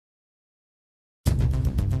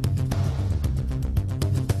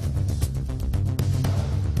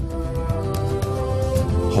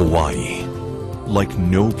Hawaii. Like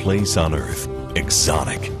no place on earth,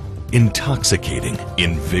 exotic, intoxicating,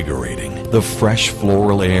 invigorating. The fresh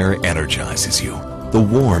floral air energizes you. The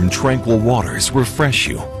warm, tranquil waters refresh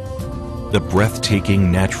you. The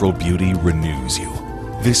breathtaking natural beauty renews you.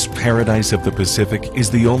 This paradise of the Pacific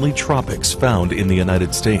is the only tropics found in the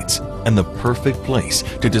United States and the perfect place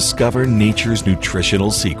to discover nature's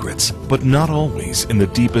nutritional secrets. But not always in the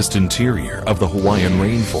deepest interior of the Hawaiian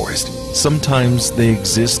rainforest. Sometimes they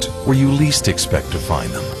exist where you least expect to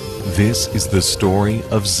find them. This is the story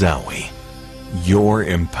of Xowii, your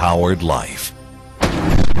empowered life.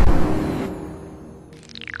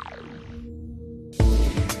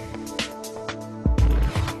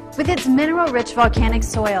 With its mineral-rich volcanic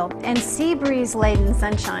soil and sea breeze-laden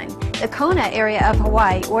sunshine, the Kona area of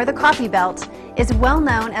Hawaii, or the Coffee Belt, is well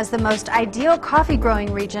known as the most ideal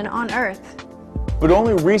coffee-growing region on Earth. But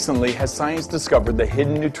only recently has science discovered the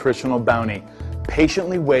hidden nutritional bounty,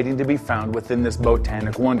 patiently waiting to be found within this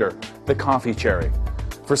botanic wonder, the coffee cherry.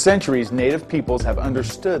 For centuries, native peoples have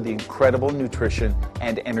understood the incredible nutrition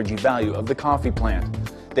and energy value of the coffee plant.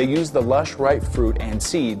 They use the lush, ripe fruit and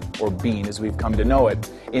seed, or bean as we've come to know it,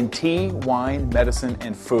 in tea, wine, medicine,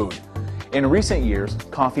 and food. In recent years,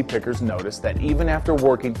 coffee pickers noticed that even after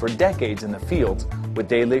working for decades in the fields with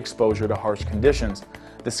daily exposure to harsh conditions,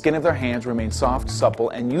 the skin of their hands remained soft,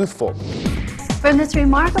 supple, and youthful. From this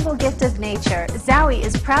remarkable gift of nature, Xowii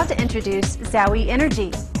is proud to introduce Xowii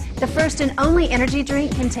Energy, the first and only energy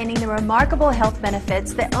drink containing the remarkable health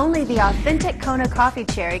benefits that only the authentic Kona coffee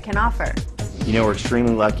cherry can offer. You know, we're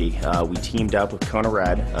extremely lucky. We teamed up with Kona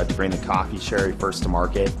Red to bring the coffee cherry first to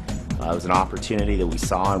market. It was an opportunity that we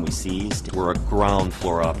saw and we seized. We're a ground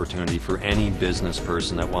floor opportunity for any business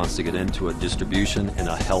person that wants to get into a distribution in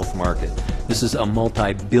a health market. This is a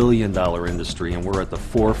multi-billion-dollar industry, and we're at the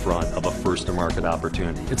forefront of a first-to-market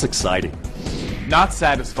opportunity. It's exciting. Not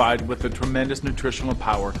satisfied with the tremendous nutritional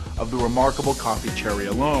power of the remarkable coffee cherry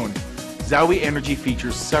alone, Xowii Energy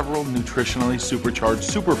features several nutritionally supercharged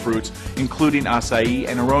superfruits, including acai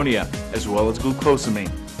and aronia, as well as glucosamine,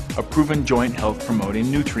 a proven joint health promoting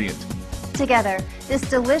nutrient. Together, this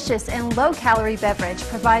delicious and low-calorie beverage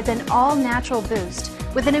provides an all-natural boost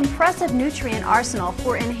with an impressive nutrient arsenal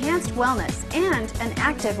for enhanced wellness and an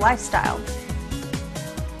active lifestyle.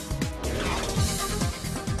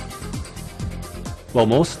 Well,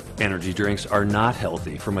 most energy drinks are not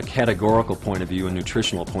healthy. From a categorical point of view and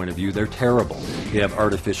nutritional point of view, they're terrible. They have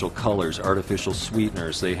artificial colors, artificial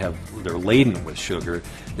sweeteners, they're laden with sugar.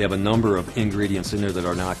 They have a number of ingredients in there that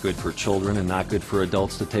are not good for children and not good for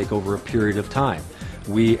adults to take over a period of time.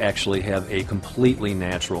 We actually have a completely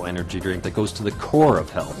natural energy drink that goes to the core of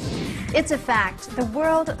health. It's a fact. The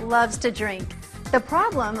world loves to drink. The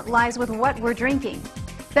problem lies with what we're drinking.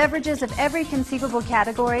 Beverages of every conceivable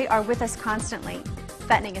category are with us constantly.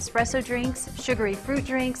 Fattening espresso drinks, sugary fruit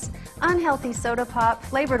drinks, unhealthy soda pop,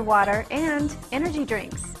 flavored water, and energy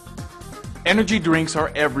drinks. Energy drinks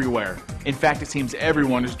are everywhere. In fact, it seems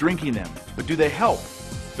everyone is drinking them. But do they help?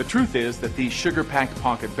 The truth is that these sugar-packed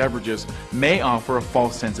pocket beverages may offer a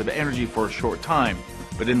false sense of energy for a short time,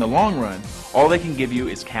 but in the long run, all they can give you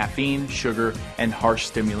is caffeine, sugar, and harsh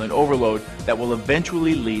stimulant overload that will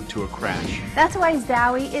eventually lead to a crash. That's why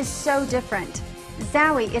Xowii is so different.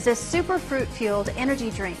 Xowii is a super fruit-fueled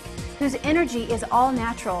energy drink whose energy is all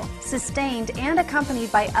natural, sustained, and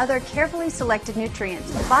accompanied by other carefully selected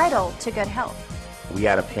nutrients vital to good health. We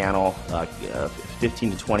had a panel,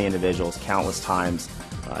 15 to 20 individuals, countless times,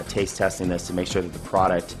 taste testing this to make sure that the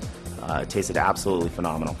product tasted absolutely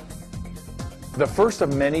phenomenal. The first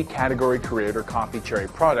of many category creator coffee cherry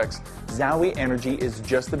products, Xowii Energy is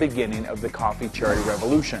just the beginning of the coffee cherry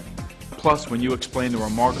revolution. Plus, when you explain the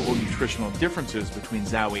remarkable nutritional differences between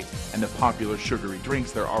Xowii and the popular sugary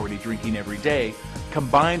drinks they're already drinking every day,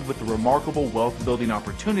 combined with the remarkable wealth-building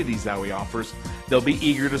opportunities Xowii offers, they'll be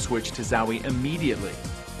eager to switch to Xowii immediately.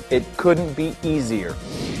 It couldn't be easier.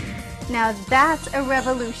 Now that's a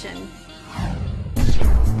revolution.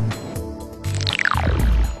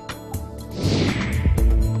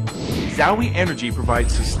 Xowii Energy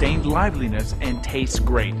provides sustained liveliness and tastes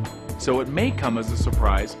great, so it may come as a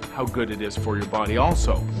surprise how good it is for your body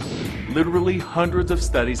also. Literally hundreds of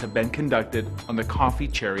studies have been conducted on the coffee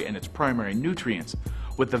cherry and its primary nutrients,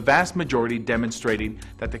 with the vast majority demonstrating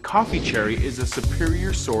that the coffee cherry is a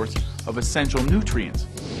superior source of essential nutrients,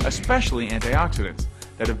 especially antioxidants,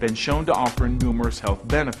 that have been shown to offer numerous health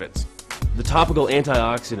benefits. The topical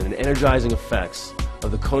antioxidant and energizing effects of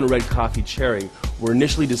the Kona Red coffee cherry were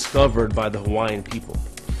initially discovered by the Hawaiian people.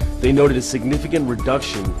 They noted a significant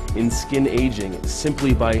reduction in skin aging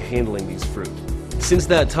simply by handling these fruit. Since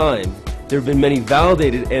that time, There have been many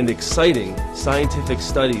validated and exciting scientific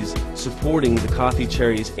studies supporting the coffee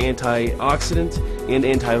cherry's antioxidant and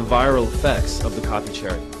antiviral effects of the coffee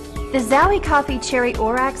cherry. The Xowii Coffee Cherry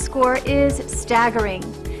ORAC score is staggering.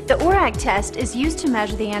 The ORAC test is used to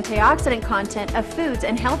measure the antioxidant content of foods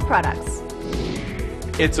and health products.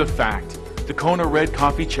 It's a fact. The Kona Red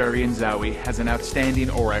Coffee Cherry in Xowii has an outstanding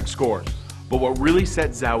ORAC score. But what really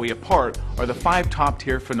sets Xowii apart are the 5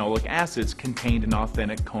 top-tier phenolic acids contained in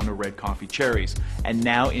authentic Kona Red Coffee Cherries, and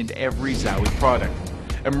now in every Xowii product.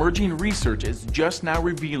 Emerging research is just now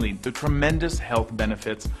revealing the tremendous health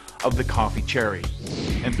benefits of the coffee cherry.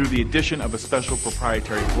 And through the addition of a special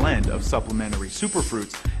proprietary blend of supplementary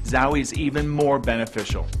superfruits, Xowii is even more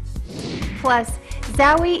beneficial. Plus,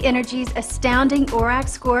 Xowii Energy's astounding ORAC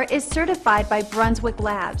score is certified by Brunswick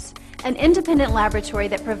Labs, an independent laboratory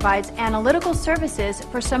that provides analytical services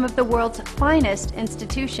for some of the world's finest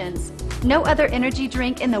institutions. No other energy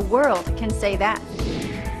drink in the world can say that.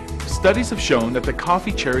 Studies have shown that the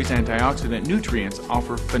coffee cherry's antioxidant nutrients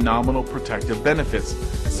offer phenomenal protective benefits,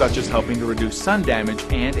 such as helping to reduce sun damage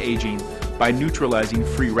and aging by neutralizing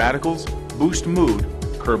free radicals, boost mood,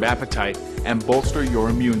 curb appetite, and bolster your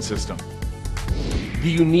immune system. The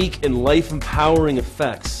unique and life-empowering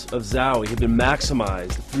effects of Xowii have been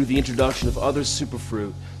maximized through the introduction of other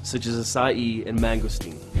superfruit such as acai and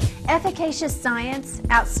mangosteen. Efficacious science,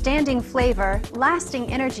 outstanding flavor,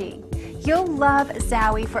 lasting energy. You'll love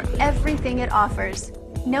Xowii for everything it offers.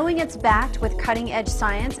 Knowing it's backed with cutting-edge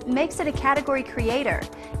science makes it a category creator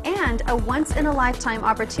and a once-in-a-lifetime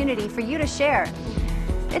opportunity for you to share.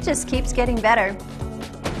 It just keeps getting better.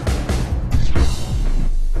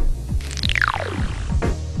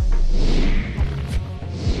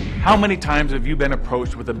 How many times have you been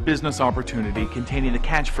approached with a business opportunity containing the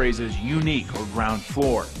catchphrases unique or ground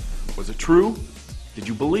floor? Was it true? Did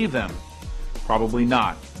you believe them? Probably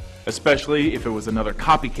not, especially if it was another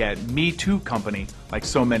copycat Me Too company like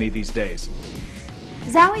so many these days.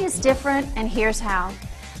 Xowii is different, and here's how.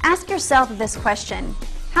 Ask yourself this question.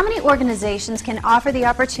 How many organizations can offer the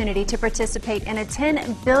opportunity to participate in a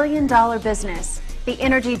 $10 billion business? The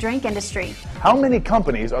energy drink industry. How many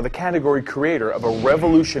companies are the category creator of a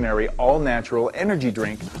revolutionary all-natural energy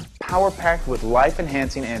drink power-packed with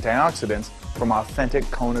life-enhancing antioxidants from authentic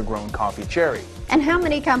Kona-grown coffee cherry? And how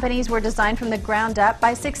many companies were designed from the ground up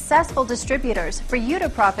by successful distributors for you to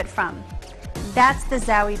profit from? That's the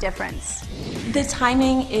Xowii difference. The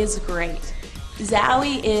timing is great.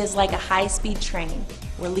 Xowii is like a high-speed train.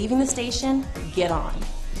 We're leaving the station, get on.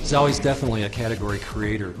 Xowii's definitely a category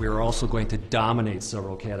creator. We are also going to dominate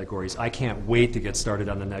several categories. I can't wait to get started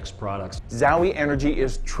on the next products. Xowii Energy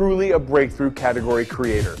is truly a breakthrough category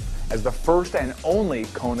creator. As the first and only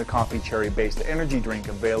Kona coffee cherry-based energy drink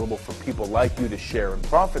available for people like you to share and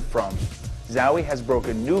profit from, Xowii has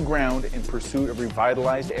broken new ground in pursuit of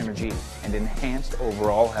revitalized energy and enhanced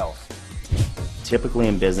overall health. Typically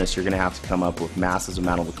in business, you're going to have to come up with massive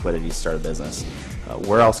amount of liquidity to start a business.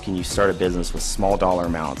 Where else can you start a business with small dollar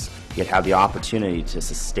amounts, yet have the opportunity to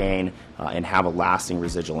sustain and have a lasting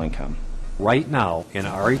residual income? Right now, in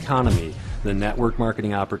our economy, the network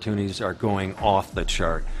marketing opportunities are going off the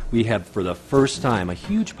chart. We have, for the first time, a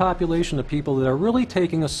huge population of people that are really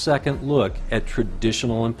taking a second look at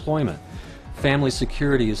traditional employment. Family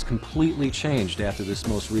security is completely changed after this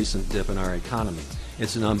most recent dip in our economy.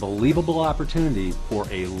 It's an unbelievable opportunity for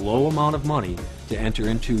a low amount of money to enter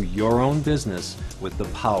into your own business with the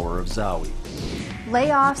power of Xowii.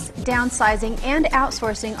 Layoffs, downsizing, and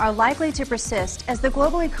outsourcing are likely to persist as the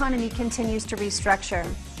global economy continues to restructure.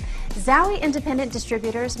 Xowii independent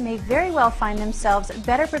distributors may very well find themselves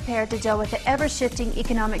better prepared to deal with the ever-shifting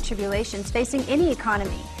economic tribulations facing any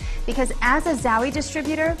economy. Because as a Xowii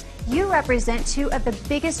distributor, you represent two of the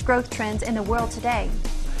biggest growth trends in the world today.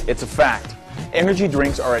 It's a fact. Energy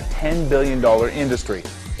drinks are a $10 billion industry.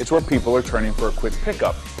 It's where people are turning for a quick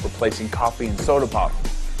pickup, replacing coffee and soda pop.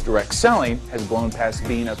 Direct selling has blown past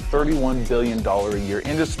being a $31 billion a year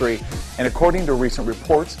industry, and according to recent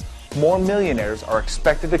reports, more millionaires are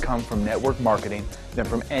expected to come from network marketing than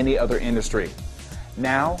from any other industry.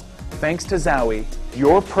 Now, thanks to Xowii,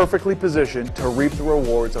 you're perfectly positioned to reap the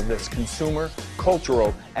rewards of this consumer,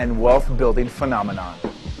 cultural, and wealth-building phenomenon.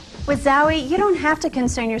 With Xowii, you don't have to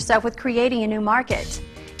concern yourself with creating a new market.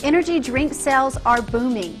 Energy drink sales are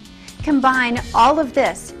booming. Combine all of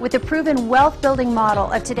this with the proven wealth-building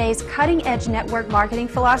model of today's cutting-edge network marketing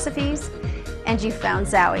philosophies, and you've found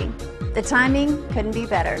Xowii. The timing couldn't be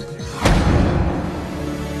better.